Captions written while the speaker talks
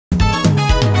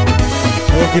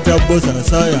Dr. Bbosa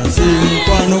science,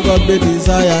 kwano kwa beti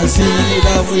science,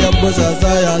 love ya Bbosa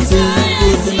science,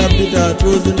 truth na beta,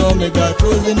 truth na omega,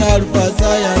 truth na alpha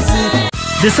science.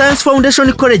 The Science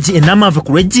Foundation College enamave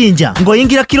ku Lwejjinja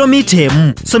ng'oyingira kilomita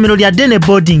emu. Somero lya Dene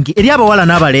Boarding eri abawala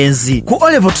n'abalenzi. Ku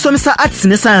O-level tusomesa arts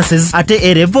ne sciences ate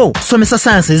A-level tusomesa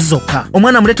sciences zokka.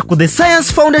 Omwana mulete ku The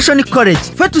Science Foundation College.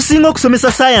 Ffe tusinga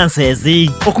okusomesa sciences.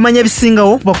 Okumanya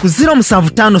ebisingawo kuba ku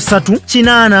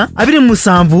 0753 8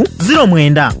 27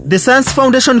 09. The Science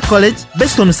Foundation College,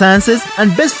 based on sciences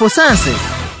and based for sciences.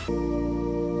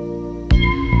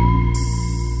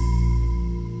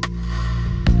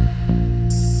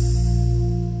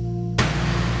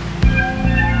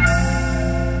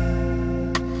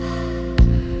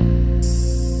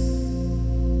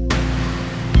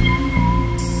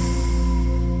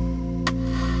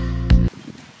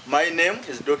 My name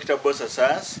is Dr. Bbosa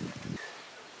Science.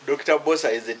 Dr.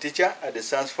 Bbosa is a teacher at the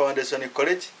Science Foundation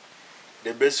College,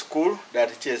 the best school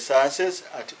that teaches sciences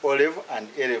at O-level and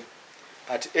A-level.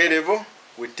 At A-level,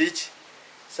 we teach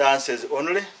sciences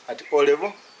only. At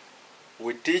O-level,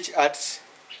 we teach arts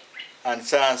and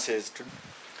sciences.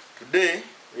 Today,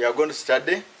 we are going to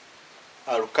study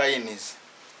alkynes.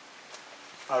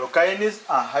 Alkynes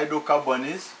are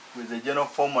hydrocarbons with the general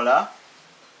formula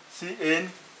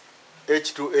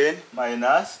CnH2n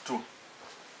minus 2.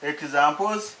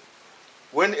 Examples: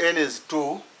 when N is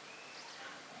 2,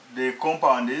 the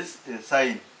compound is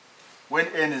ethyne. When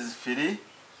N is 3,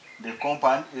 the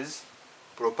compound is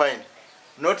propyne.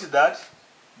 Note that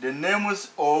the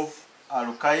names of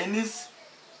alkynes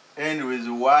end with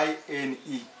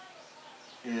YNE.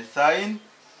 Ethyne,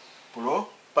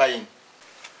 propyne.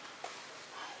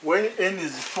 When N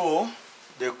is 4,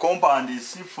 the compound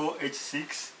is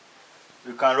C4H6.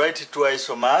 We can write two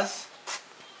isomers,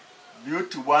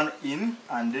 but 1 in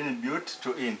and then but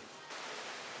 2 in.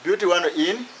 But 1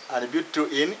 in and but 2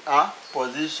 in are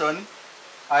position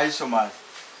isomers.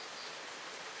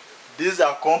 These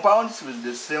are compounds with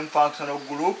the same functional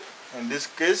group, in this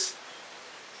case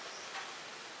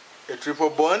a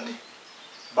triple bond,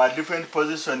 but different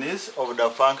positions of the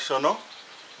functional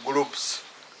groups.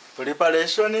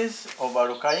 Preparations of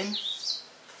alkyne: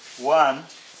 1.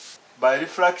 By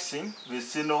refluxing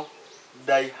vicinal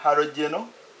dihalogenal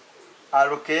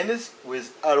alkanes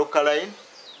with alkaline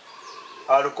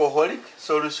alcoholic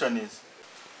solutions.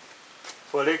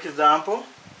 For example,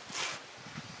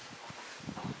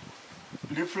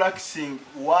 refluxing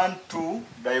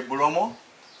 1,2-dibromo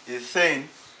ethane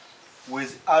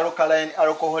with alkaline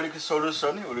alcoholic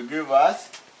solution will give us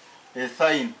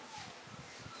ethyne.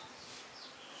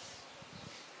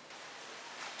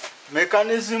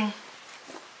 Mechanism: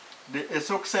 the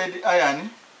S oxide ion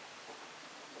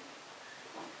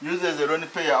uses a lone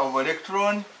pair of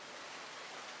electrons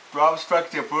to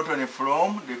abstract a proton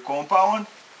from the compound.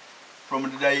 From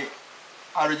the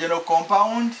dihalogenal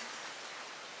compound,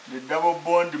 the double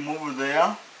bond moves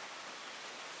there.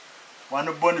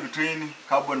 One bond between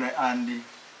carbon and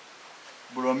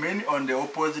bromine on the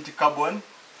opposite carbon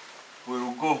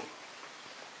will go.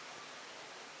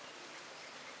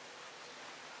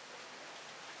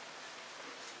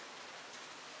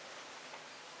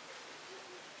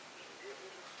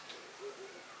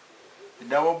 The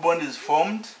double bond is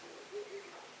formed.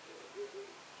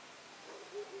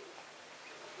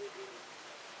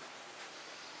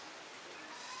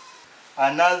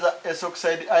 Another S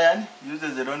oxide ion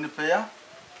uses a lone pair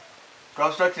to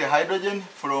abstract a hydrogen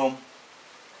from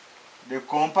the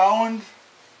compound.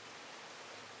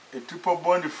 A triple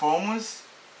bond forms,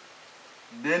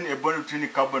 then a bond between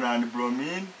carbon and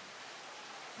bromine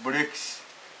breaks.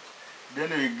 Then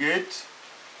we get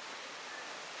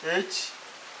H.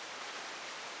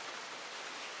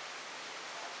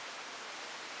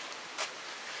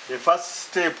 The first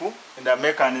step in the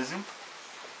mechanism,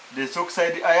 the S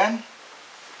oxide ion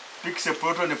picks a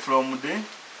proton from the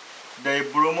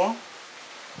dibromo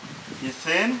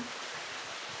ethane.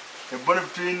 A bond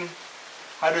between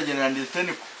hydrogen and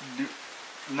ethane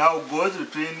now goes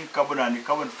between carbon and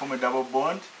carbon to form a double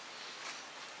bond.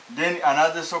 Then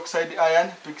another S oxide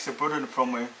ion picks a proton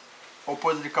from an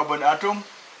opposite carbon atom.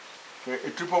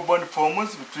 A triple bond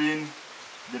forms between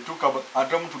the two carbon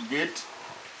atoms to get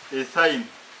ethyne.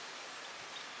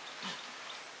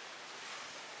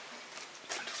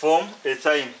 Form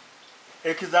ethyne.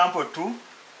 Example 2,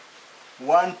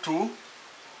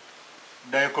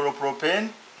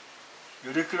 1,2-dichloropropane.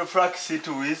 You reflux it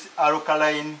with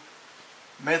alkaline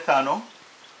methanol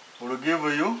will give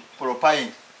you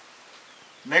propyne.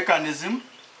 Mechanism: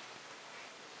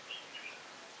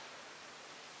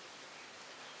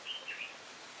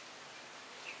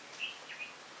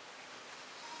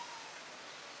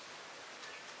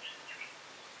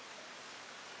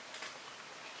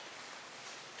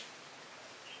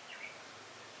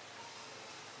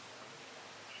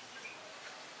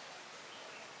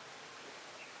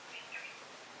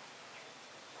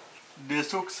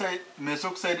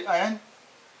 mesoxide ion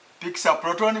picks a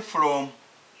proton from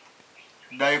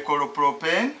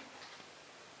dichloropropane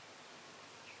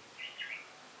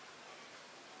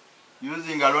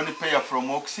using a lone pair from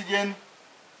oxygen.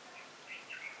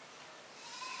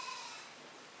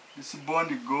 This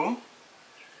bond go,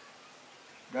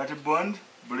 that bond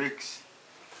breaks.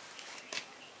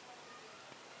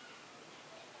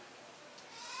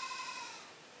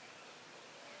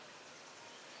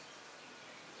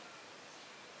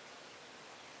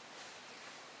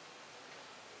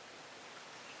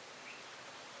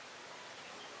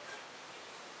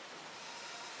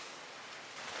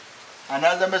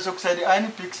 Another mesoxide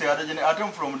ion picks a hydrogen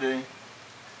atom from the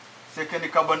second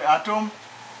carbon atom.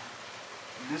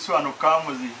 This one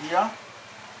comes here,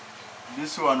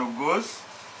 this one goes,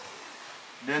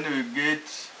 then we get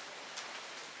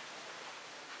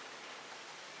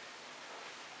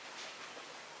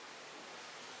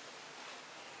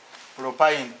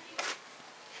propyne.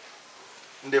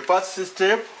 In the first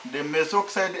step, the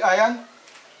mesoxide ion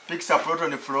picks a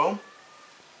proton from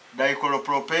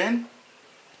dichloropropane.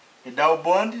 A double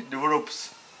bond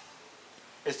develops.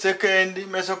 A second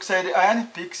mesoxide ion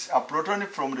picks a proton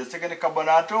from the second carbon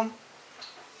atom.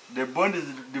 The bond is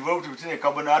developed between a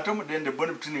carbon atom, then the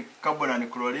bond between carbon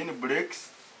and chlorine breaks.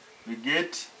 We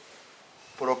get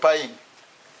propyne.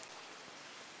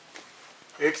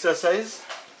 Exercise.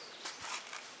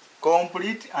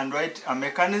 Complete and write a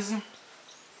mechanism.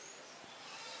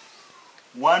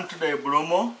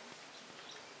 1,2-dibromo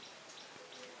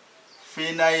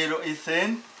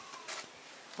phenyloethane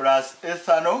plus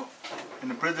ethanol in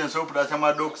the presence of potassium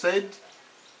hydroxide,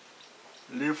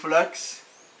 reflux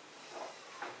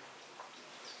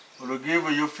will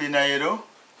give you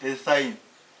phenyloethane.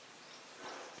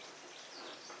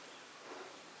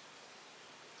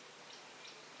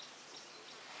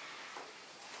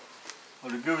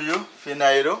 Will give you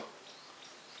phenyloethane.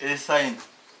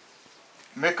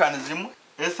 Mechanism: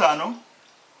 ethanol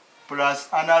plus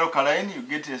an alkaline, you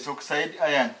get a oxide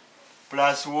ion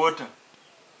plus water.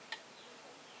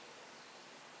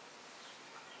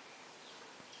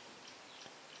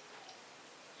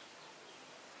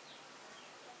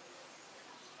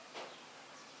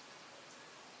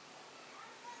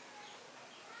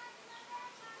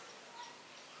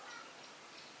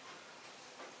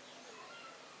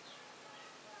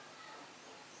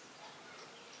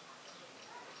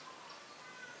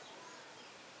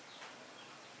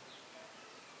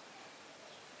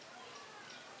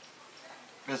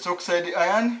 Mesoxide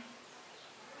ion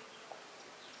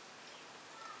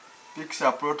picks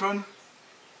a proton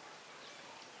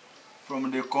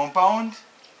from the compound.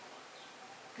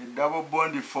 A double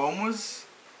bond forms.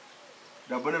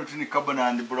 The bond between carbon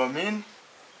and bromine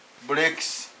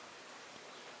breaks.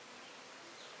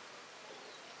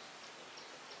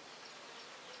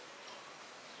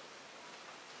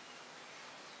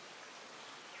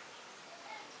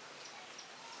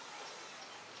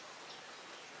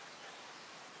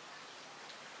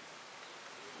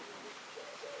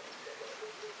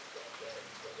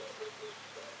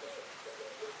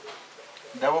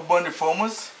 Double bond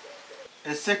forms.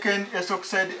 A second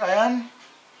S-oxide ion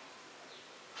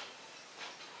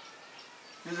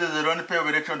uses a lone pair of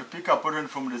electrons to pick a proton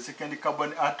from the second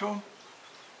carbon atom.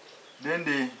 Then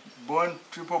the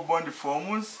triple bond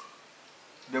forms.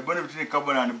 The bond between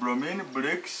carbon and bromine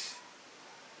breaks,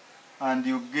 and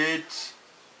you get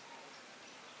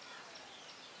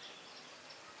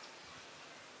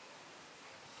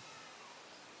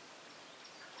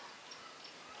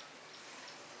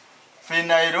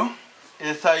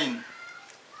phenyloethane.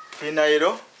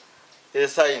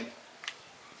 Phenyloethane.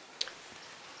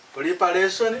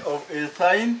 Preparation of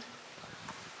ethane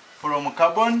from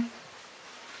carbon.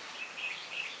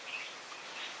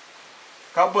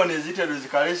 Carbon is heated with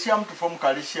calcium to form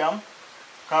calcium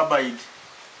carbide.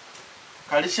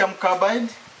 Calcium carbide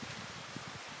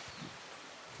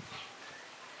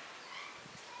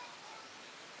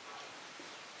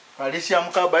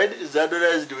is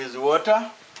hydrolyzed with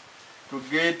water to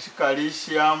get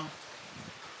calcium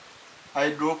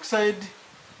hydroxide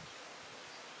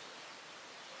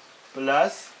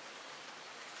plus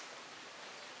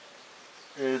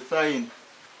ethane.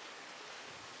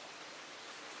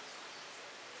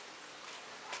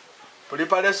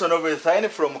 Preparation of ethane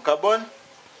from carbon.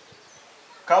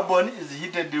 Carbon is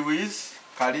heated with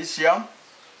calcium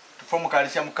to form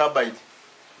calcium carbide.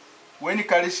 When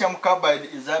calcium carbide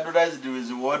is hydrolyzed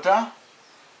with water,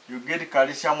 you get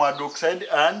calcium hydroxide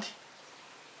and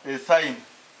ethane.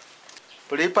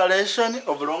 Preparation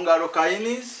of long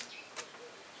alkynes.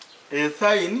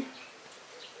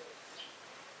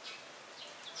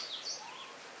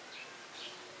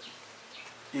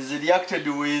 is reacted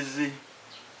with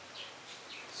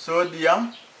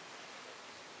sodium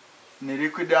in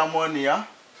liquid ammonia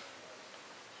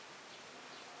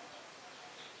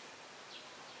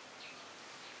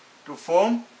to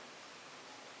form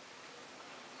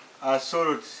a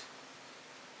salt.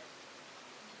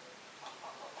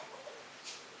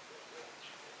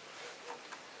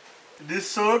 This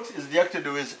salt is reacted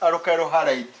with alkyl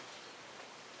halide.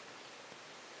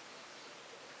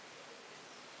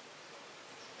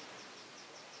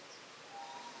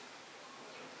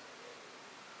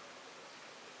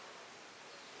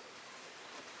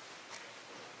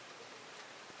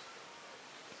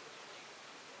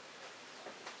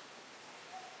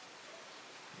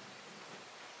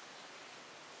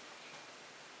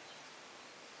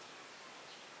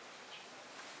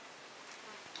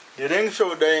 The length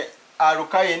of the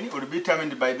alkyne will be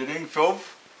determined by the length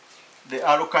of the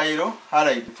alkyl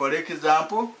halide. For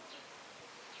example,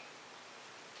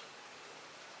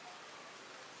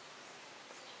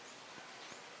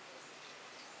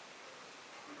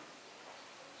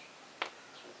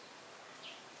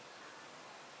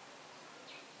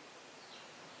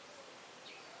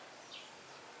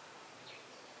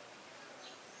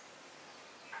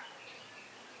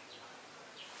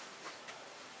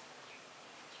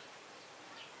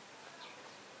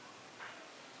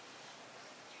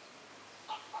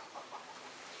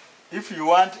 if you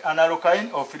want an alkyne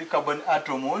of 3 carbon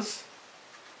atoms,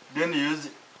 then use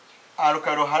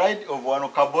alkyl halide of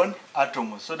 1 carbon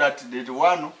atom, so that the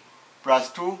 1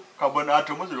 plus 2 carbon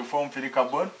atoms will form 3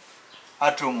 carbon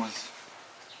atoms.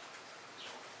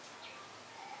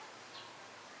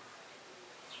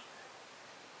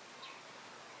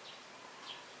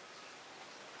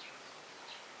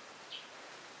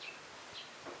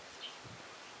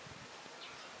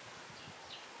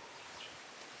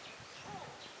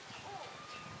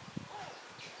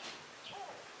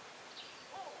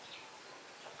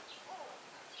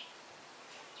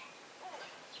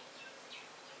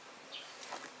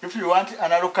 If you want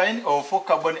an alkyne of 4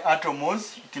 carbon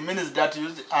atoms, it means that you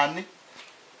use an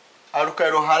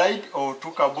alkyl halide of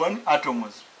 2 carbon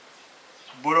atoms.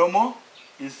 Bromo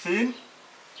is seen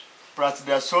plus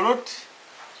the salt,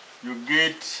 you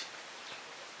get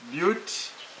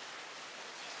bute.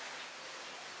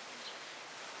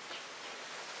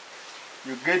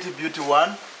 You get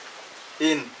bute-1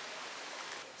 in.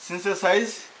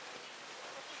 Synthesize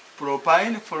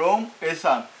propane from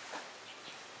ethane.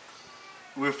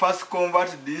 We first convert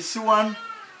this one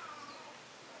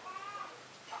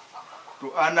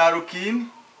to an alkene.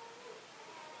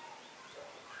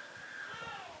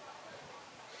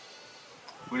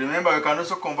 Remember, we can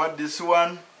also convert this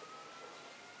one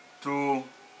to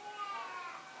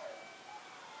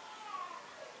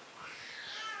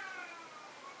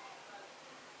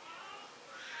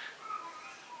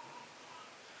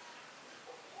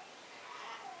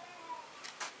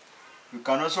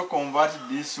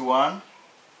this one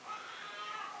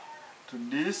to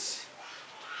this.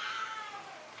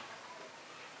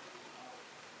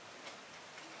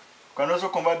 You can also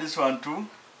convert this one to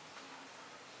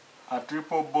a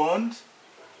triple bond.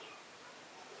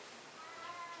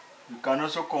 You can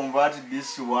also convert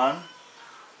this one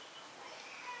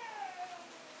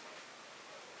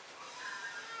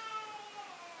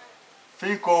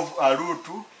think of a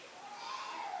route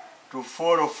to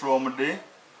follow from the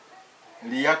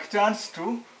reactants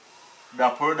to the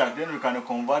product. Then we can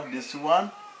convert this one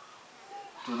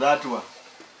to that one.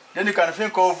 Then you can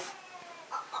think of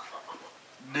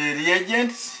the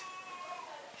reagents.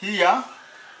 Here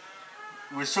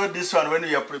we saw this one when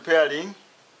we are preparing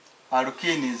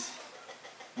alkenes.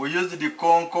 We use the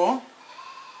conco,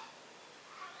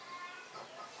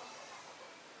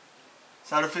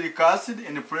 sulfuric acid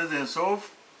in the presence of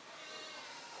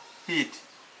heat.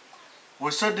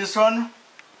 We saw this one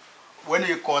when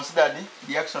we considered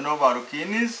the action of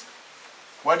alkenes.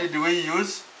 What did we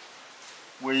use?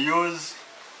 We use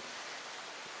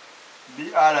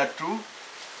Br2.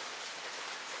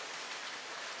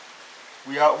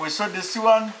 We saw this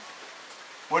one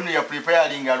when we are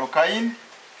preparing alkyne.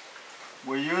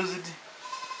 We used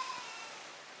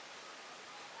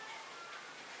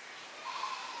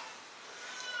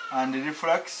and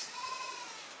reflux.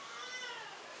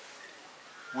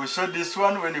 We saw this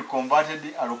one when we converted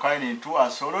the alkyne into a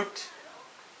salt.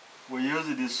 We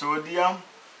used the sodium.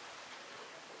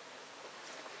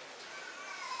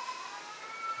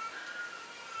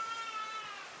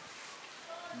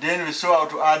 Then we saw how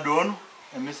to add on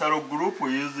a methyl group.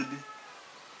 We used the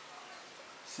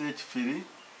CH3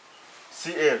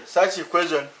 Cl. Such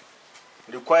equation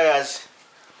requires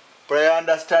prior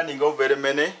understanding of very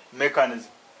many mechanisms.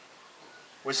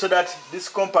 We saw that this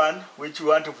compound which we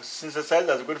want to synthesize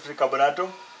has got 3 carbon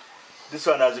atoms. This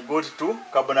one has got 2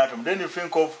 carbon atoms. Then you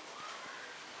think of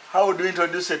how do you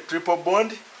introduce a triple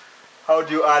bond? How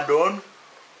do you add on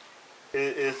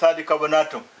a 3rd carbon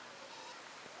atom?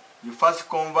 You first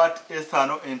convert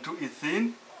ethanol into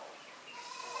ethene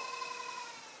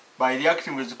by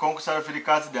reacting with concosulfuric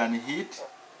acid and heat.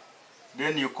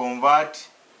 Then you convert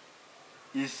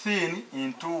ethene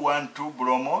into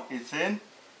 1,2-bromoethane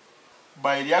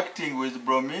by reacting with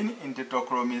bromine into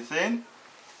tetrachloromethane.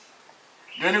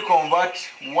 Then you convert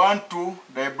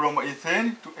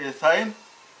 1,2-dibromoethane to ethine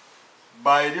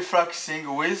by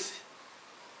refluxing with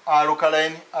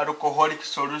alkaline alcoholic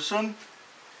solution.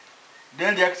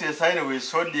 Then react ethine with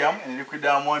sodium and liquid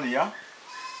ammonia.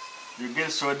 You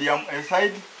get sodium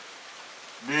ethide.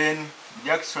 Then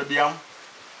react sodium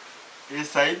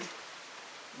ethide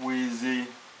with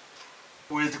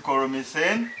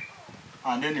chloromethane,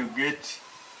 and then you get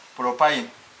propane.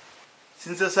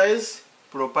 Synthesize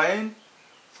propane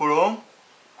from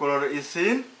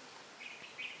chloroethene.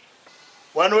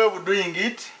 One way of doing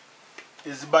it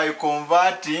is by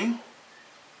converting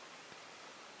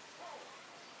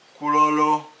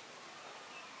chloroethane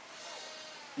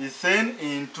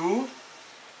into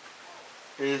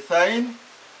ethine.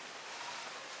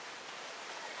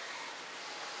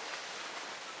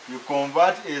 You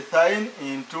convert ethine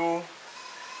into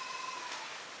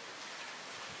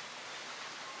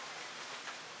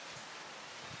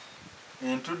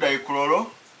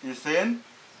dichloroethane.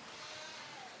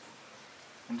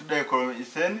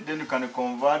 Then you can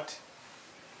convert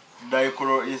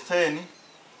dichloroethane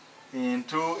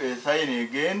into ethine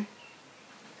again.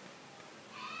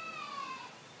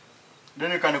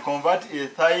 Then you can convert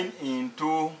ethine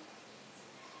into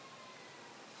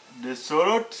the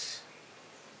salt,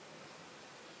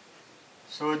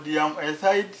 sodium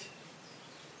ethide.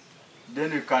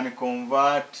 Then you can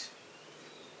convert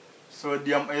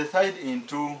sodium ethide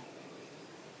into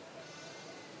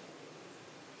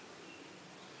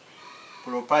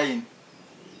propane.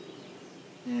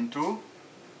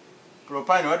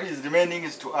 What is remaining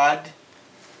is to add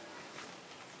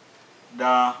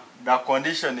the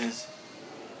conditioners.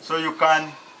 So you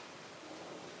can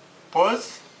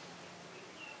pause,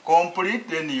 complete,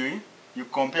 then you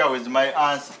compare with my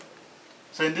answer.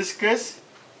 So in this case,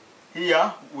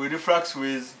 here we reflux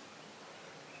with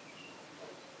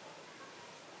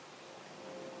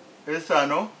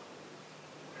ethanol,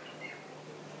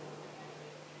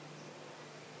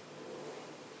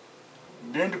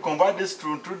 then to convert this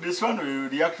to this one, we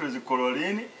react with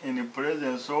chlorine in the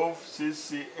presence of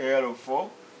CCl4.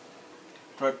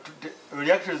 We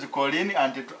react with chlorine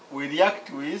and we react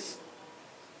with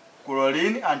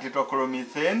chlorine and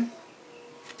tetrachloromethane.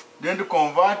 Then to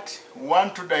convert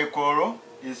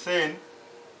 1,2-dichloroethane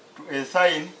to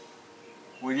ethine,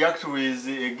 we react with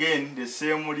again the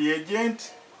same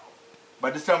reagent,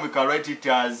 but this time we can write it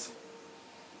as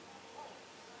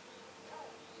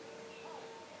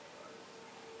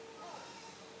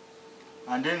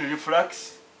and then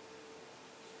reflux.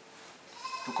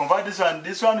 To convert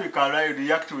this one we can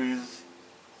react with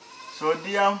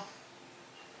sodium,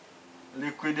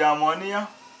 liquid ammonia,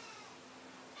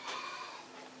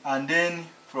 and then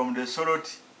from the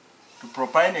salt to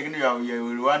propane again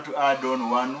we want to add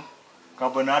on 1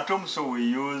 carbon atom, so we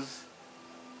use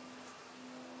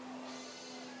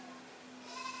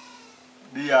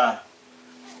Br.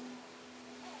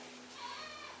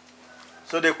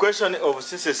 So the question of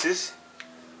synthesis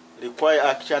require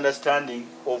actual understanding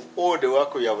of all the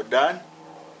work we have done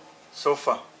so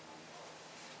far.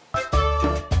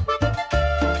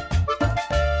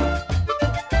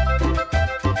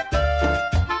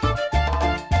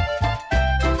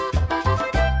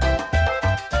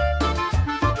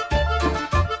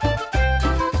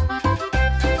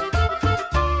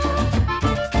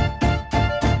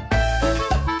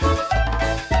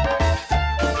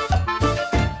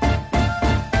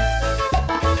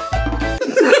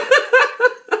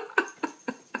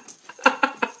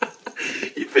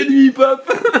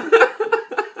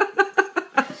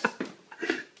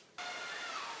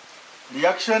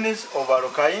 Reactions of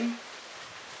alkyne.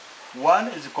 One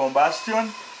is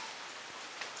combustion.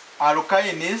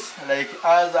 Alkynes, like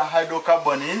other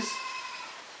hydrocarbons,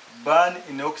 burn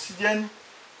in oxygen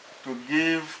to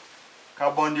give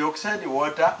carbon dioxide,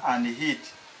 water, and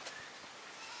heat.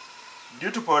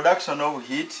 Due to production of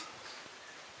heat,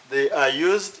 they are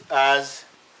used as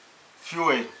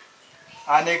fuel.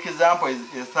 An example is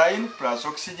ethane plus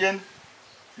oxygen.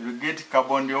 You get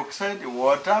carbon dioxide,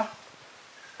 water,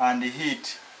 and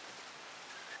heat.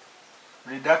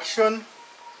 Reduction.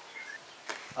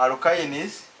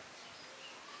 Alkynes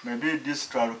Maybe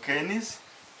reduced to alkanes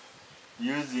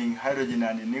using hydrogen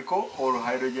and nickel or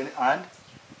hydrogen and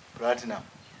platinum.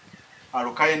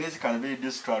 Alkynes can be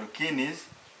reduced to alkenes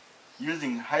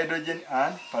using hydrogen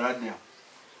and palladium.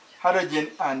 Hydrogen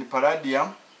and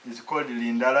palladium is called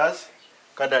Lindar's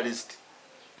catalyst.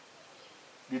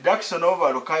 Reduction of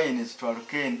alkynes to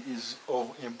alkane is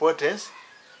of importance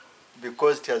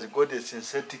because it has got a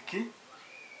synthetic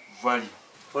value.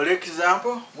 For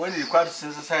example, when you require to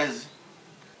synthesize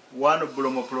 1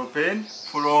 bromopropane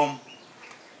from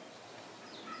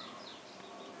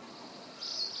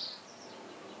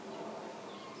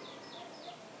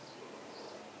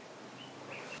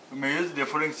we may use the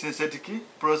following synthetic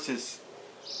process.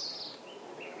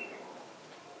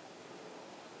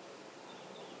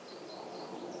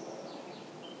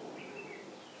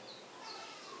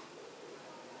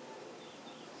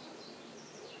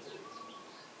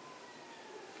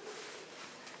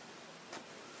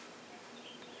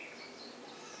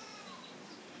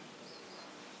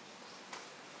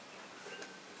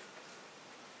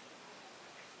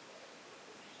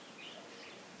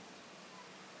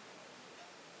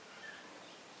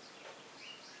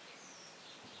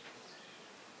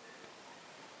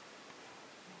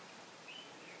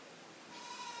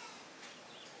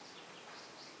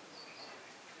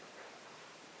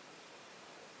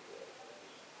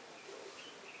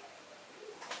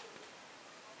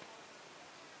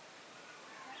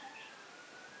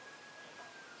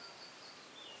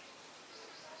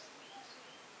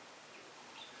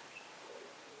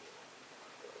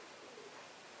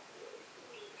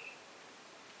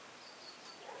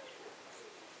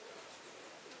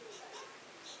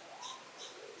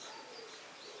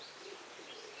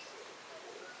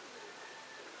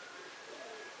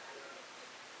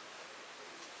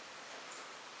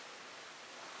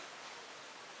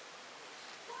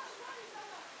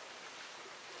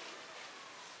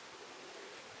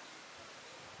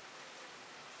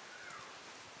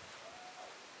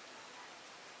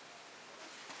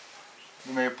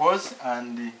 You may pause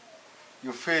and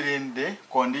you fill in the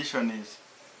conditions.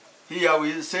 Here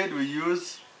we said we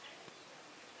use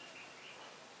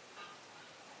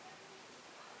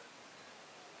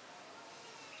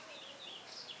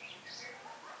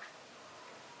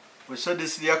we saw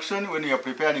this reaction when you are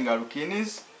preparing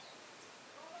alkenes.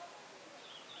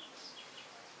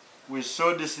 We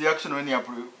saw this reaction when you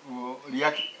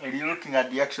are looking at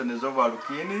the actions of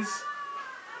alkenes.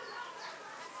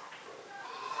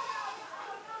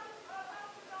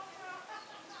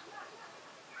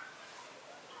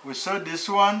 We saw this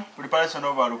one, preparation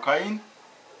of alkyne.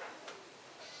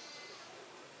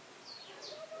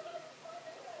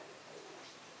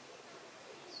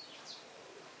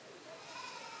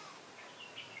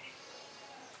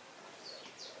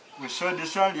 We saw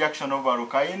this one, reaction of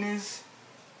alkynes.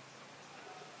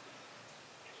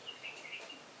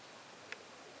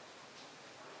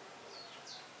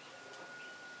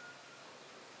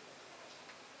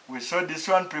 We saw this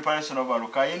one, preparation of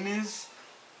alkynes.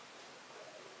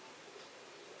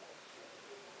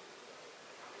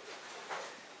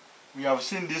 We have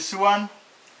seen this one,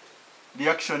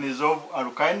 reaction is of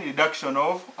alkyne, reduction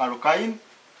of alkyne.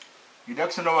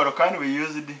 Reduction of alkyne, we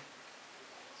used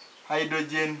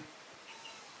hydrogen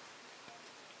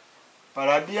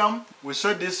palladium. We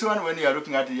saw this one when you are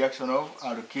looking at the reaction of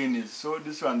alkenes. So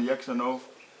this one, reaction of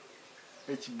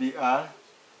HBr,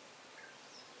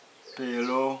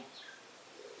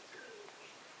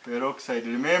 peroxide.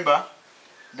 Remember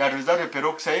that without a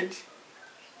peroxide,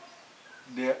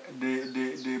 the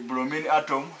bromine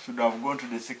atom should have gone to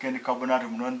the second carbon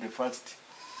atom, not the first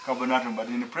carbon atom. But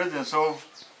in the presence of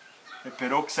a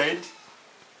peroxide,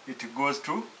 it goes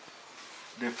to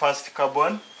the first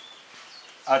carbon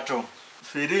atom.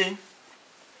 3.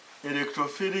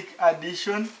 Electrophilic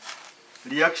addition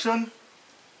reaction.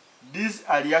 These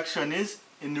are reactions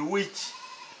in which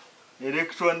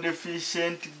electron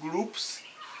deficient groups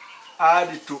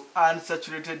add to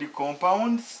unsaturated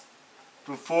compounds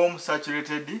to form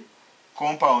saturated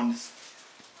compounds.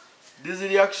 These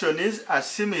reactions are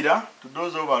similar to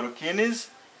those of alkenes,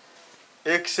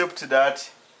 except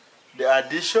that the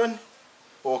addition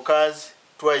occurs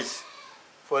twice.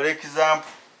 For example,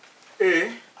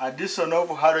 A, addition of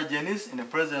halogens in the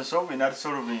presence of inert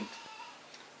solvent.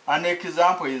 An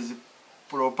example is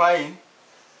propyne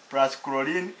plus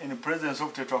chlorine in the presence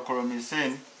of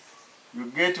tetrachloromethane. You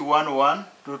get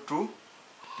 1,1,2,2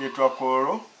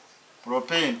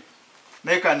 tetrachloropropane.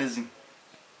 Mechanism.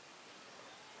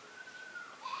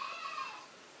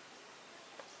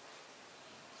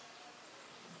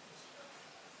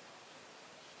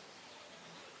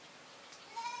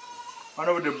 One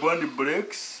of the bond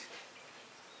breaks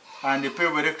and the pair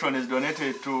of electron is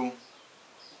donated to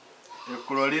a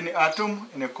chlorine atom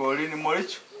in a chlorine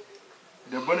molecule.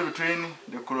 The bond between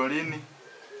the chlorine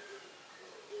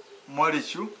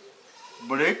molecule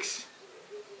breaks.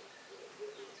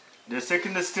 The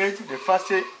second stage, the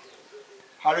first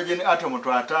hydrogen atom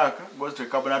to attack goes to a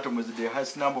carbon atom with the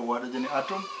highest number of hydrogen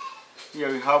atoms.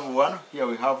 Here we have one, here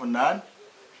we have none.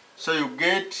 So you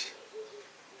get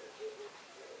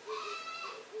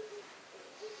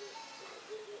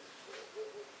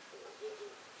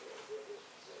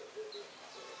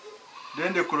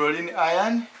then the chlorine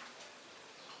ion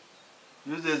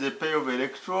uses a pair of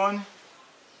electrons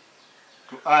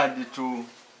to add to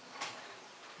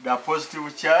the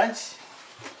positive charge.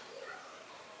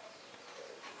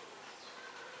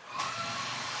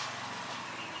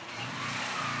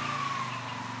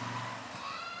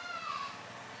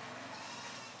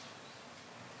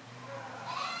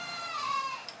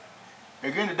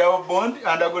 Again, the double bond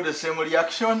undergo the same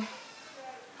reaction.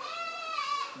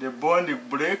 The bond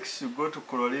breaks, you go to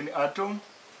chlorine atom.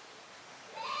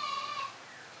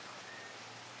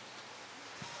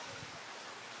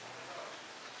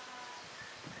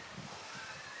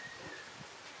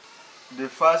 The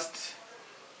first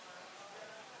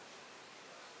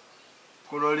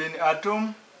chlorine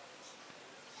atom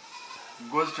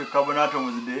goes to a carbon atom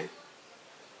with the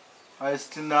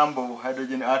highest number of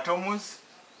hydrogen atoms.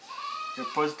 A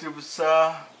positive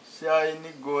sign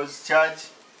goes charge.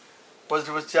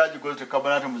 Positive charge goes to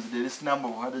carbon atom with the least number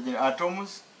of hydrogen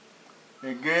atoms.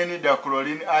 Again, the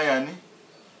chlorine ion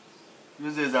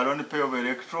uses a lone pair of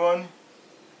electrons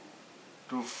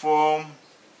to form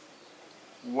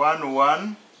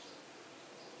 1,1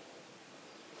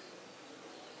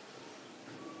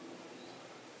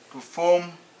 to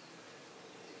form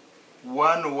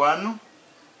 1,1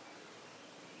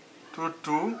 to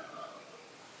 2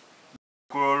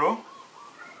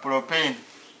 chloropropane.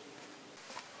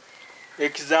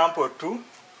 Example 2,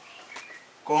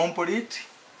 complete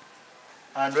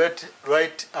and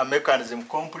write a mechanism.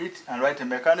 Complete and write a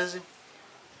mechanism.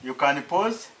 You can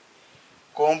pause,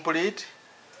 complete,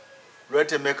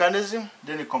 write a mechanism,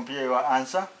 then you compare your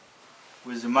answer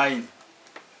with mine.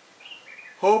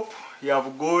 Hope you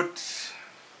have got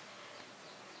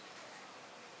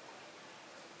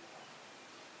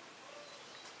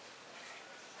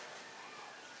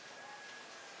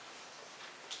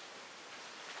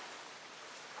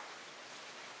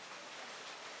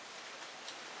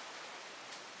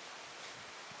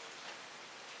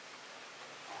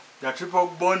the triple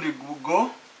bond will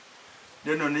go,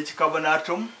 then on each carbon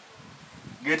atom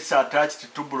gets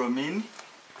attached to bromine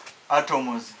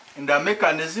atoms. In the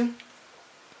mechanism,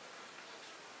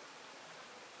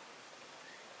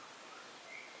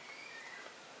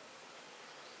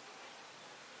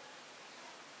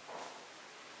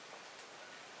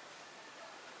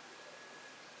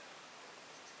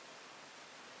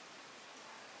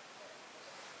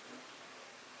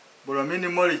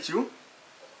 bromine molecule,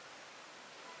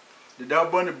 the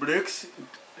double bond breaks,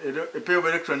 a pair of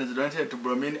electrons is donated to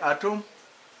bromine atom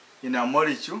in a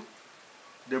molecule.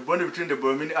 The bond between the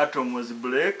bromine atoms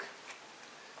break.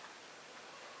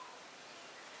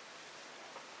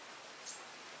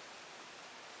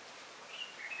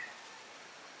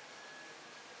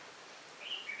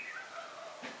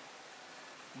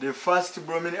 The first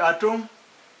bromine atom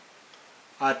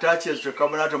attaches to a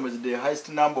carbon atom with the highest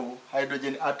number of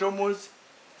hydrogen atoms.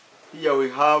 Here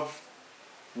we have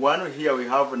one, here we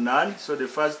have none. So the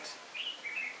first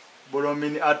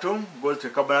bromine atom goes to a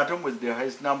carbon atom with the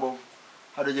highest number of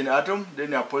hydrogen atom.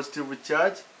 Then a positive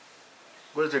charge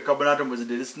goes to a carbon atom with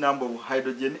the least number of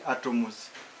hydrogen atoms.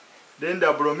 Then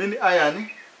the bromine ion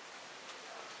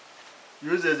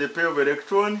uses a pair of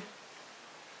electrons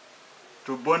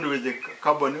to bond with the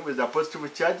carbon with a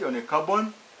positive charge on a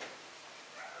carbon.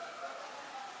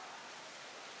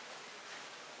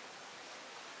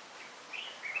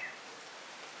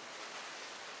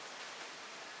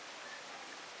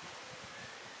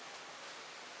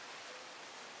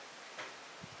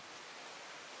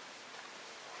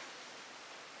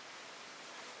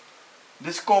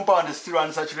 This compound is still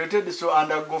unsaturated, so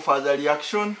undergo further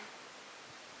reaction.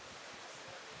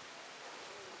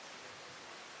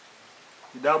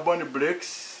 The double bond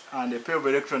breaks and a pair of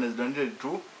electrons is donated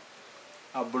to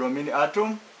a bromine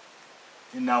atom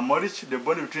in a molecule. The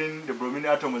bond between the bromine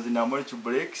atoms in a molecule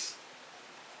breaks.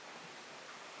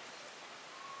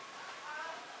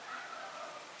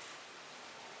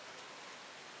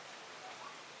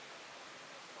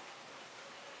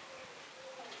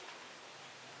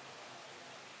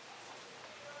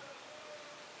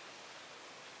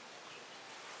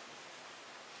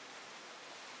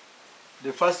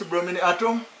 The first bromine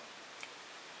atom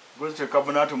goes to a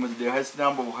carbon atom with the highest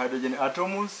number of hydrogen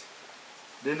atoms.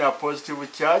 Then a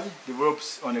positive charge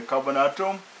develops on a carbon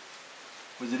atom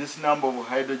with this number of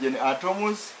hydrogen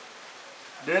atoms.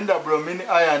 Then the bromine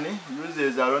ion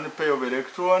uses a lone pair of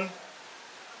electrons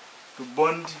to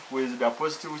bond with the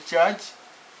positive charge,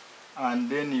 and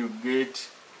then you get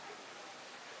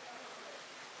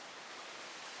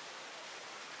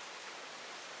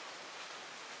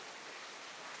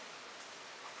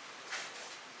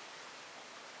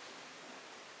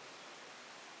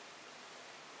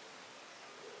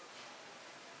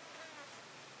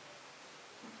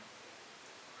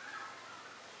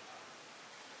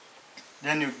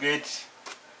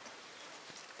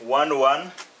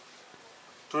one,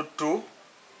 2, 2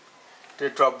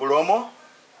 tetrabromo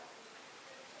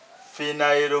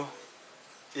phenyl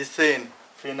ethane.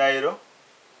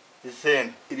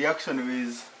 Reaction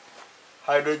with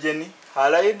hydrogen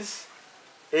halides,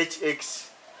 HX.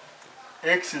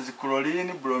 X is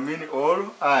chlorine, bromine,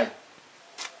 or I.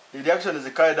 The reaction is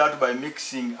carried out by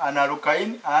mixing an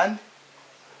alkyne and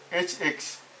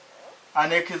HX.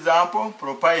 An example,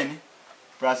 propane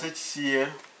plus HCl,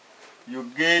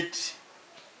 you get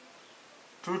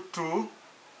 2,2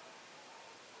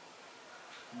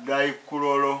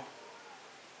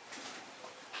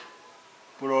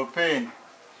 dichloropropane.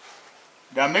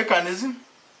 The mechanism,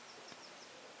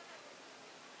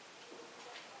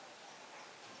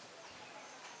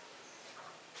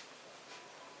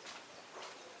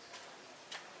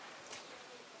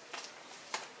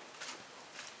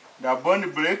 the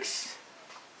bond breaks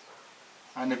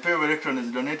and a pair of electron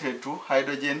is donated to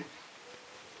hydrogen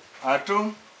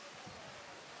atom.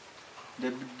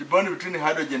 The bond between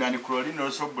hydrogen and chlorine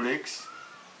also breaks.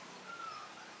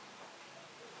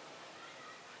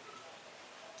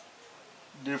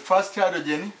 The first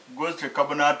hydrogen goes to a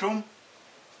carbon atom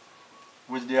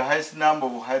with the highest number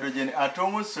of hydrogen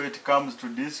atoms, so it comes to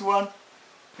this one.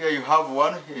 Here you have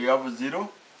 1, here you have 0.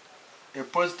 A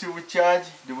positive charge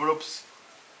develops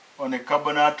on a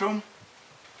carbon atom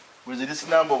with this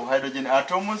number of hydrogen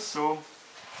atoms, so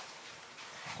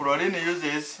chlorine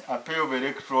uses a pair of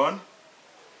electrons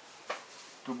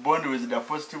to bond with the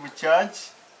positive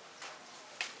charge.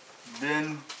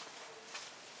 Then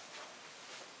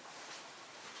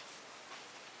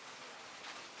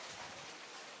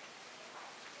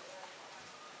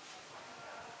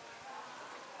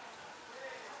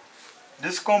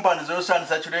this compound is also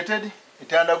unsaturated.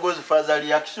 It undergoes further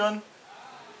reaction.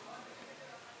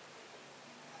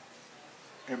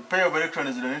 A pair of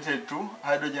electrons is donated to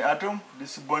hydrogen atom.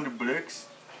 This bond breaks.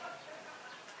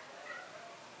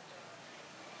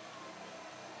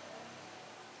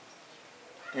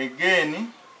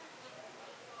 Again,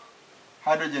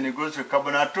 hydrogen goes to a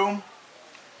carbon atom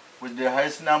with the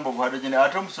highest number of hydrogen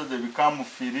atoms, so they become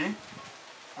free.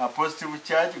 A positive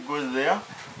charge goes there.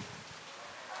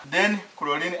 Then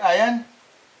chlorine ion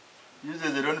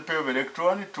uses a lone pair of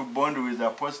electrons to bond with a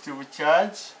positive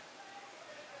charge.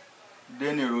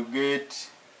 Then you will get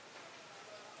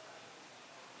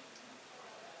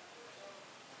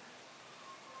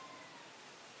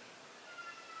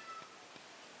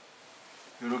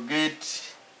you will get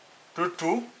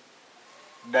 2,2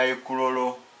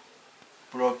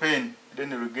 dichloropropane.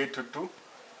 Then you will get 2,2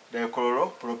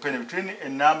 dichloropropane. Between a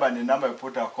number and a number you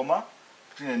put a comma.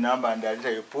 Between a number and a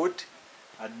letter you put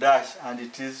a dash, and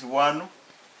it is one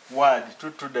word,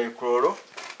 2,2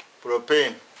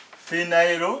 dichloropropane.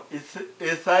 Phenyl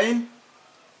ethane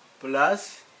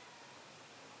plus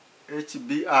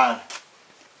HBr.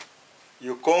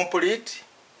 You complete,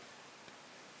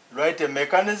 write a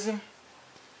mechanism,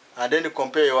 and then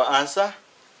compare your answer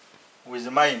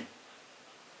with mine.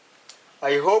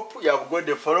 I hope you have got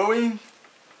the following.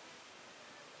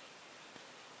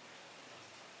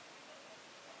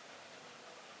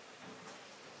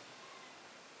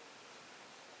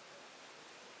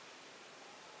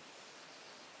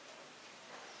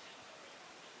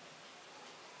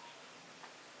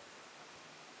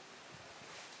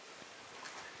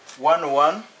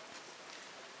 One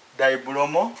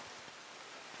dibromo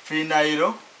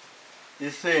phenyl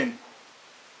ethane.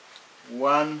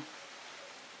 1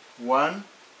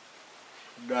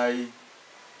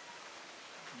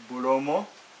 dibromo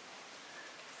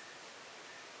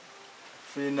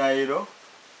phenyl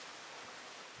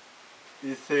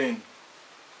ethane.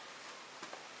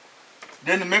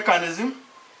 Then mechanism,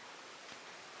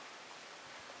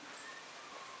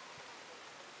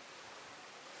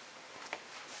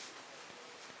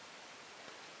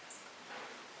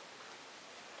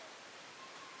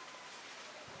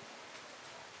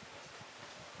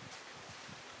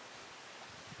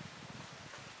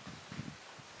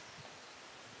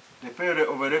 pair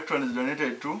of electrons is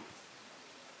donated to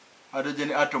hydrogen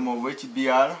atom of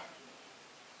HBr.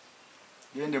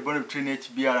 Then the bond between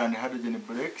HBr and hydrogen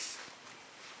breaks.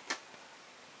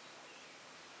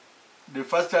 The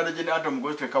first hydrogen atom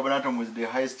goes to a carbon atom with the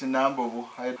highest number of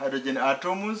hydrogen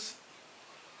atoms.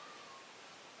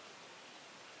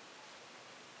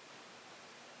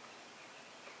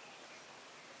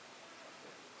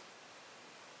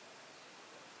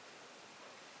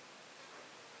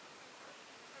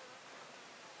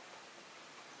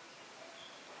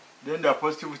 Then the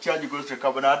positive charge goes to a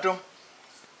carbon atom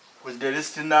with the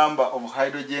least number of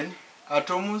hydrogen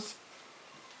atoms.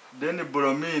 Then the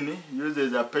bromine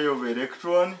uses a pair of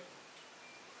electrons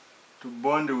to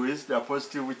bond with the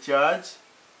positive charge.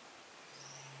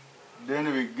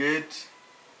 Then we get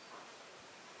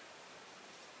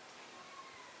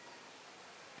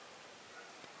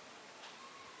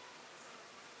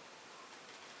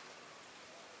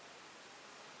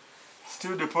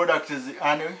still the product is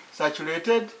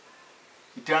unsaturated.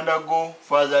 It undergo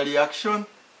further reaction.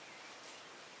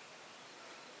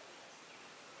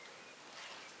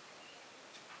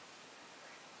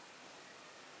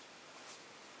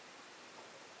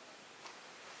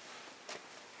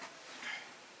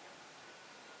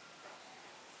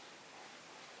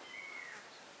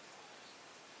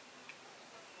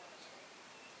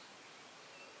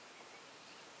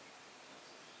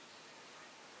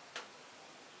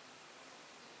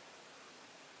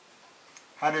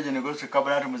 Hydrogen goes to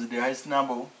carbon atom with the highest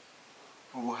number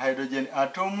of hydrogen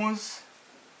atoms.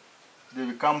 They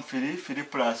become free. Free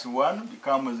plus 1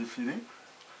 becomes free.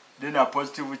 Then a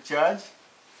positive charge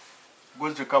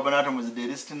goes to carbon atom with the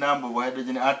least number of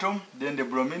hydrogen atom. Then the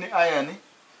bromine ion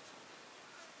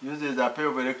uses a pair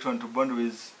of electrons to bond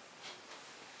with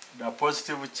the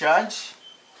positive charge.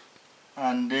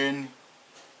 And then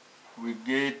we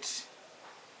get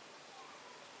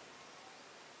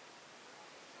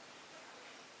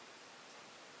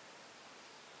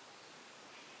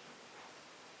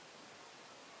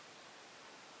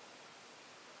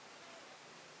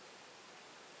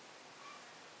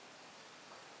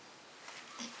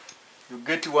you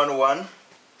get 1,1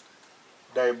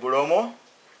 dibromo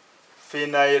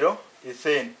phenyl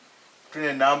ethane.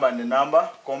 Between a number and a number,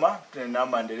 comma, between a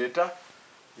number and a letter,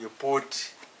 you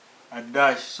put a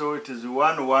dash. So it is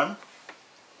 1,1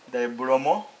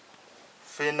 dibromo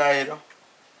phenyl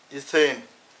ethane.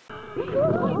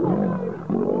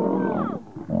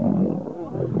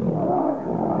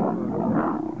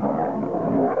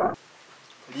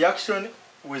 Reaction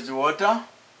with water.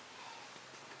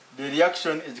 The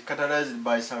reaction is catalyzed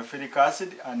by sulfuric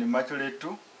acid and maturate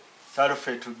to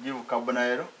sulfate to give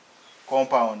carbonyl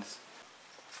compounds.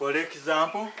 For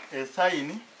example,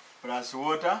 ethane plus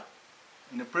water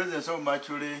in the presence of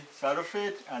mature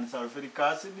sulfate and sulfuric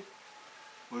acid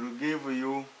will give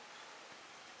you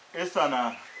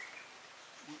ethanol.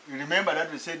 Remember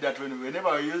that we said that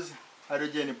whenever we use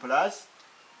hydrogen plus,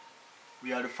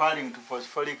 we are referring to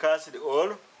phosphoric acid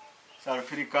or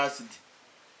sulfuric acid.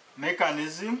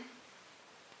 Mechanism: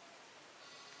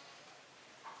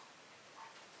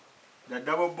 the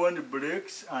double bond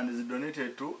breaks and is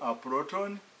donated to a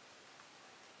proton,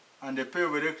 and the pair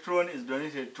of electron is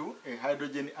donated to a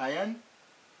hydrogen ion.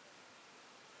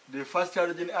 The first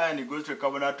hydrogen ion goes to a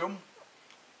carbon atom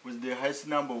with the highest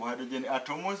number of hydrogen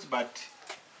atoms, but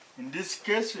in this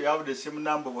case we have the same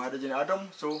number of hydrogen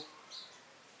atoms, so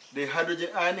the hydrogen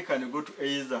ion can go to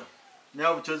either.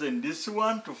 Now I've chosen this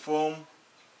one to form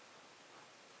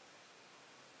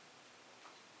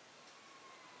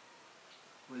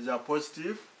with a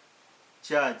positive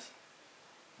charge.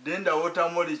 Then the water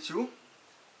molecule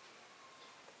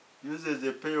uses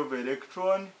a pair of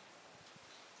electrons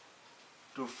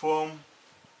to form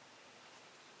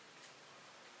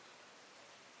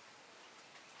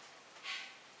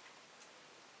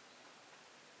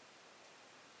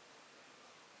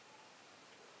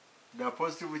the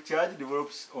positive charge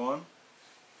develops on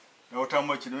the water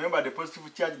molecule. Remember, the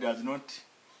positive charge does not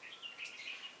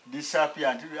disappear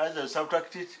until you either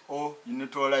subtract it or you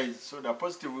neutralize. So the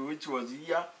positive which was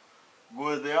here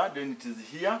goes there, then it is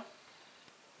here.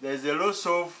 There is a loss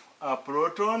of a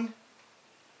proton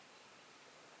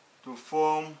to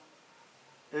form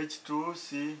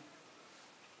H2C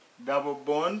double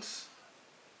bonds,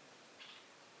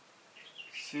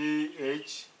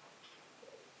 CH,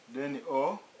 then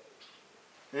OH.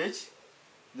 There's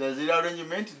the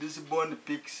arrangement. This bond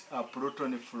picks a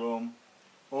proton from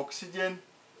oxygen.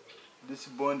 This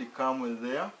bond comes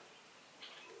there,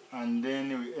 and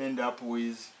then we end up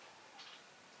with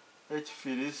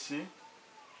H3C,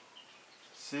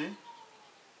 C,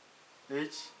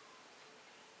 H,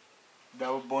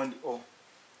 double bond O.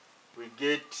 we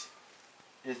get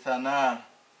ethanol.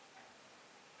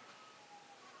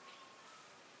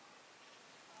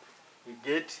 We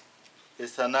get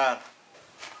ethanol.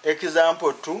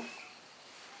 Example 2,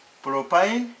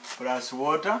 propane plus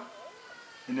water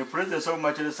in the presence of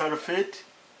mercury sulfate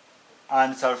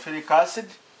and sulfuric acid.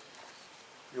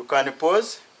 You can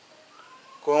pause,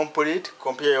 complete,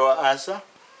 compare your answer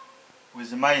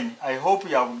with mine. I hope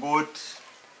you have got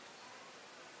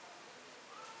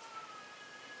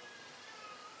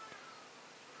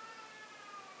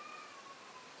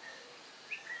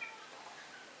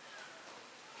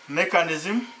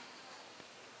mechanism.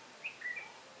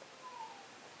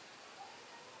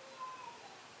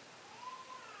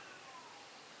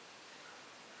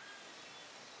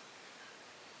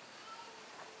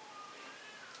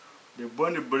 The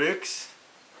bond breaks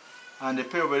and the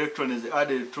pair of electrons is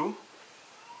added to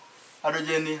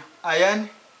hydrogen ion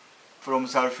from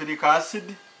sulfuric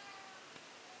acid.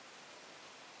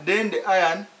 Then the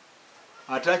ion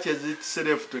attaches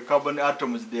itself to carbon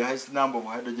atoms, the highest number of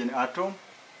hydrogen atom,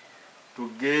 to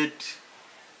get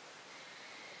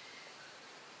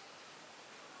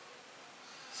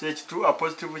CH2, a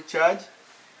positive charge,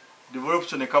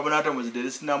 develops on a carbon atom with the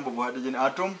least number of hydrogen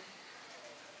atom.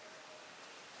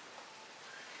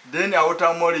 Then a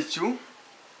water molecule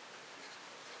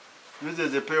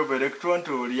uses a pair of electrons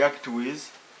to react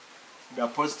with the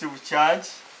positive charge.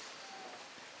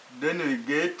 Then we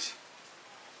get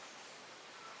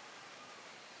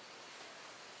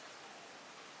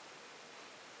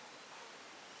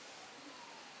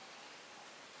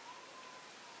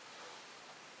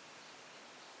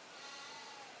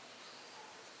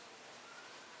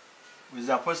with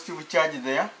a positive charge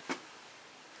there.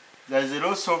 There is a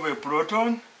loss of a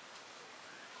proton.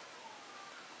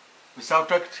 We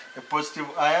subtract a positive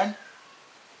ion.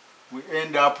 We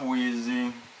end up with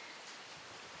the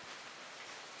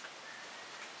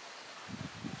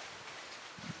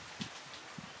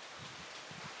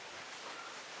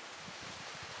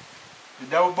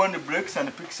double bond breaks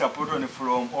and picks a proton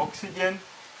from oxygen.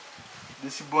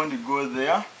 This bond goes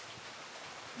there.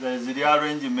 There is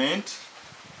rearrangement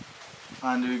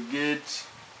and we get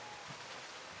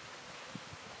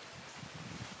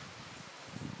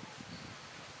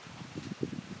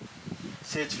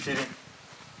CH3.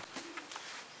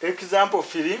 Example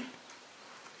 3,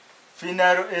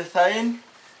 phenylethyne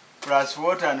plus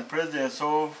water and presence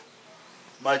of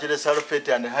mercury sulfate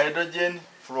and hydrogen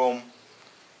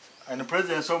and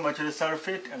presence of mercury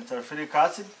sulfate and sulfuric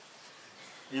acid.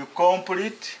 You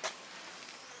complete,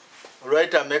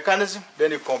 write a mechanism,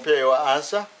 then you compare your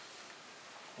answer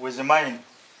with mine.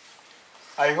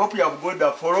 I hope you have got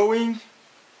the following.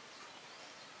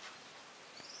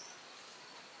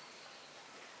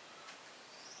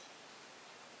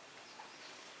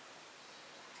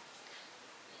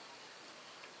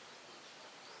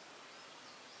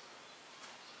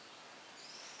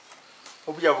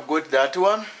 Hope you have got that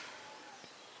one.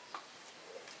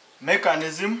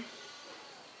 Mechanism.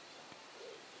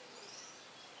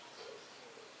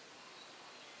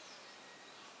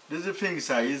 These things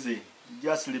are easy.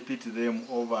 Just repeat them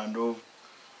over and over.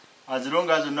 As long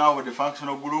as you know how the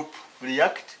functional group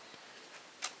react,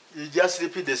 you just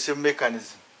repeat the same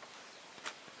mechanism,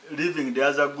 leaving the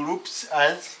other groups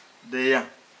as they are.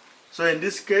 So in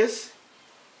this case,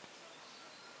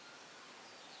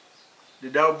 the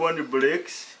double bond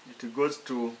breaks, it goes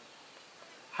to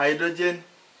hydrogen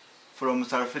from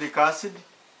sulfuric acid.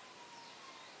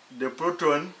 The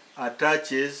proton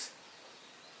attaches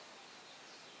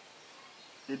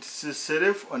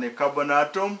itself on a carbon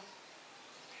atom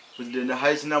with the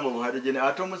highest number of hydrogen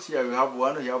atoms. Here we have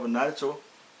one, you have none, so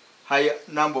high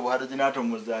number of hydrogen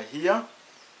atoms are here.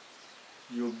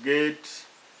 You get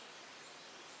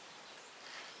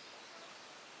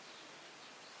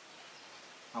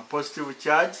a positive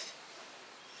charge.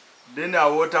 Then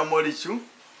a water molecule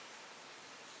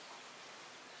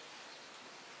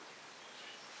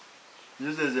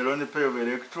uses a lone pair of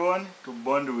electrons to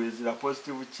bond with the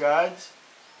positive charge.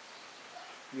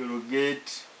 You will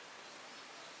get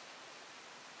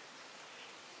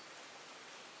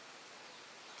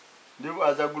leave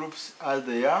other groups as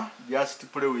they are,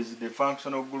 just play with the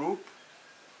functional group.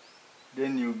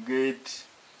 Then you get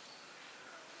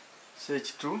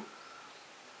CH2,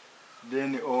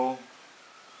 then OH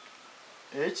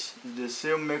is the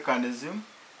same mechanism.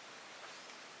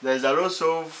 There is a loss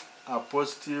of a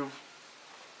positive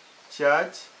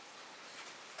charge,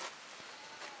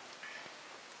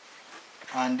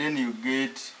 and then you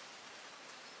get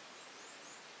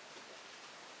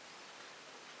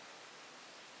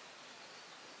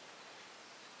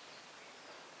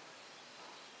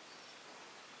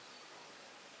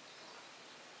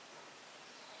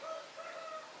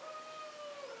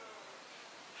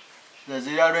There's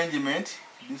the rearrangement.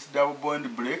 This double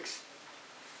bond breaks.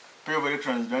 Pair of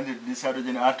electrons joined to this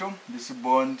hydrogen atom. This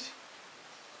bond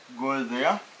goes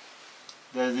there.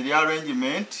 There's the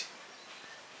rearrangement.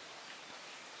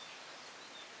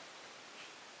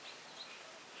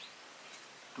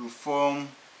 To form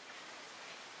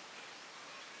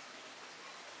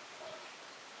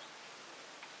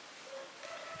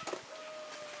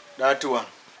that one.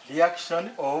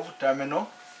 Reaction of terminal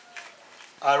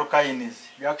alkynes.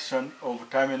 Reaction of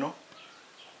terminal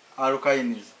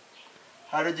alkynes.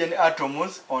 Hydrogen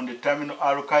atoms on the terminal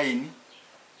alkyne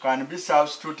can be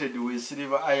substituted with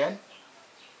silver ion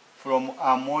from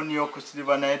ammonium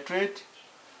silver nitrate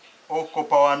or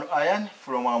copper 1 ion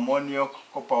from ammonium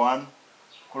copper 1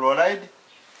 chloride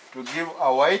to give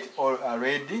a white or a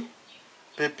red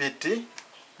PPT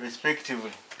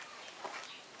respectively.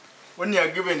 When you are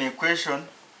given an equation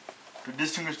to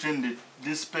distinguish between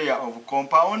this pair of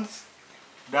compounds,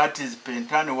 that is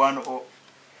pentane 1 or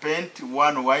pent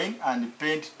 1 wine and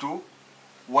pent 2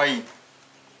 wine.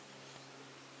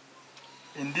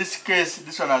 In this case,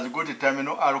 this one has got a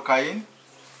terminal alkyne.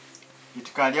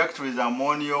 It can react with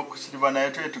ammonium silver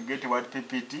nitrate to get white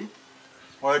PPT,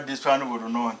 while this one will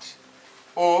not.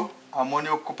 Or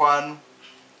ammonium copper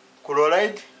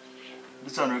chloride.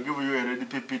 This one will give you a red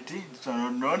PPT. This one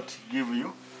will not give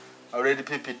you a red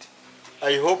PPT.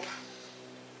 I hope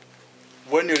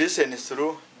when you listen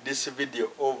through this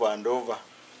video over and over,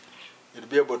 you'll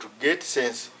be able to get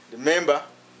sense. Remember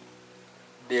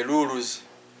the rules.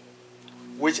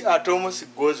 Which atoms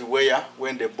goes where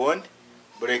when the bond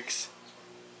breaks.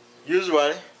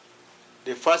 Usually,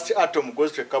 the first atom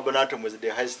goes to a carbon atom with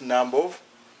the highest number of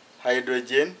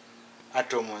hydrogen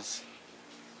atoms,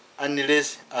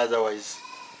 unless otherwise.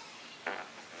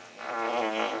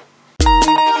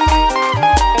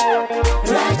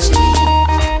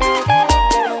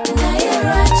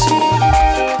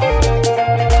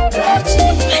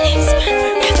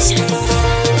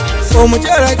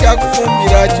 Omukyala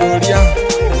kyakufumbira kyolya,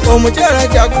 omukyala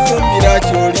kyakufumbira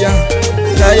kyolya,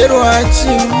 naye lwaki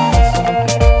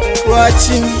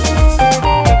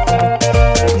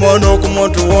mono ku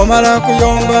muntu womala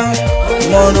kuyomba,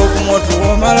 mono ku muntu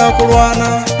womala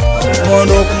kulwana,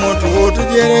 mono ku muntu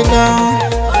wotujereka,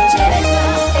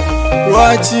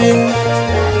 lwaki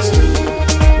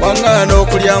wangana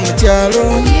okulya mu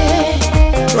kyalo,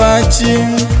 lwaki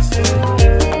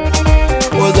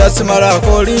oza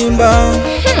simalako olimba,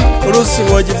 olusi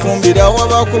wogifumbira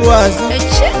waba kulwaza,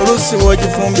 olusi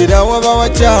wogifumbira waba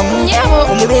wakyamu,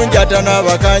 omulungi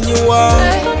atanabakanyiwa,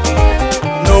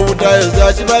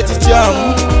 n'obutayoza kiba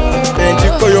kikyamu,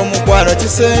 entiko y'omukwano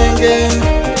kisenge,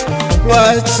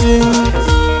 lwaki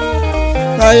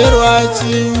naye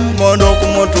lwaki mono ku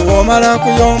muntu womala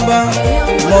kuyomba,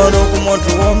 mono ku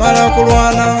muntu womala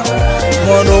kulwana,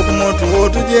 mono ku muntu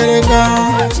wotujereka,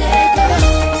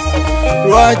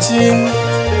 lwaki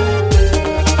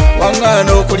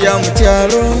wangana okulya mu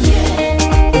kyalo,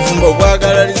 ofumba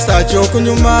obwagala lisaaki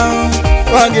okunyuma,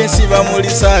 wange nsiba mu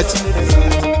lisaaki,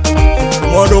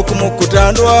 omondo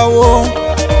okumukutandwawo,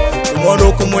 omondo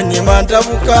okumunyima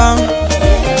ntabuka,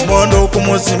 omondo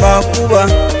okumuzima kuba,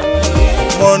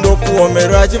 omondo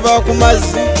okuwomerwa kiva ku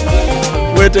mazzi,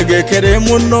 wetegekere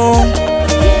muno,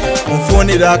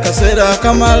 onfunira akaseera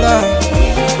akamala,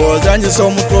 ozanyisa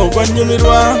omutwe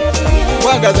ogwanyumirwa,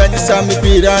 wagazanyisa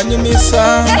mipiira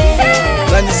nyumisa,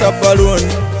 zanyisa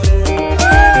baluni,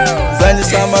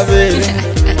 zanyisa amabeere,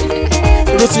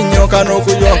 lusinyoka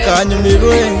n'okuyonka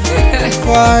nyumirwe,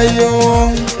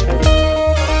 faayo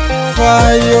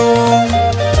faayo.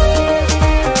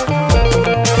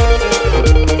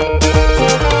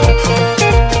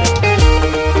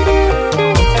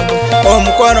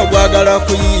 Omukwano gwagala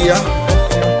kuyiya,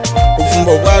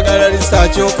 ofumba obwagala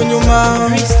lisaaki okunyuma,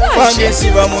 wange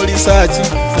nsiba mu lisaaki,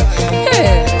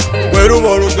 bweruba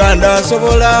oluganda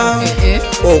nsobola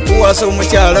okuwasa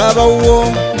omukyala abawuwo,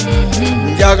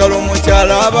 njagala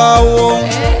omukyala abaawo,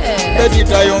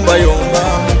 betita yombayomba,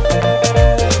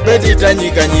 betita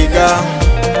nyiganyiga,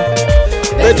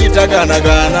 betita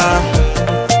ganagana,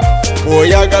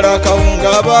 bw'oyagala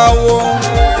akawunga abaawo,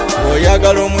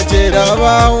 bw'oyagala omuceere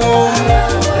abaawo,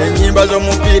 enyimba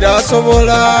z'omupiira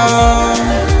asobola,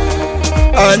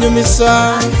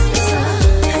 anyumisa,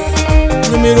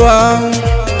 nyumirwa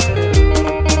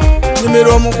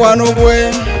omukwano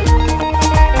gwe,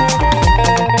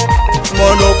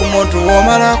 mono ku muntu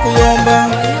womala kuyomba,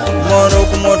 mono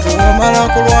ku muntu womala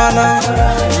kulwana,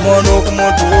 mono ku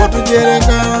muntu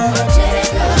wotujereka,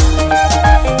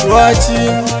 lwaki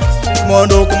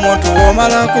mono ku muntu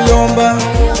womala kuyomba,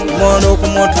 mono ku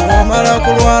muntu womala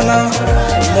kulwana,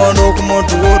 mono ku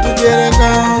muntu wotujereka,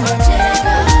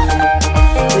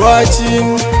 lwaki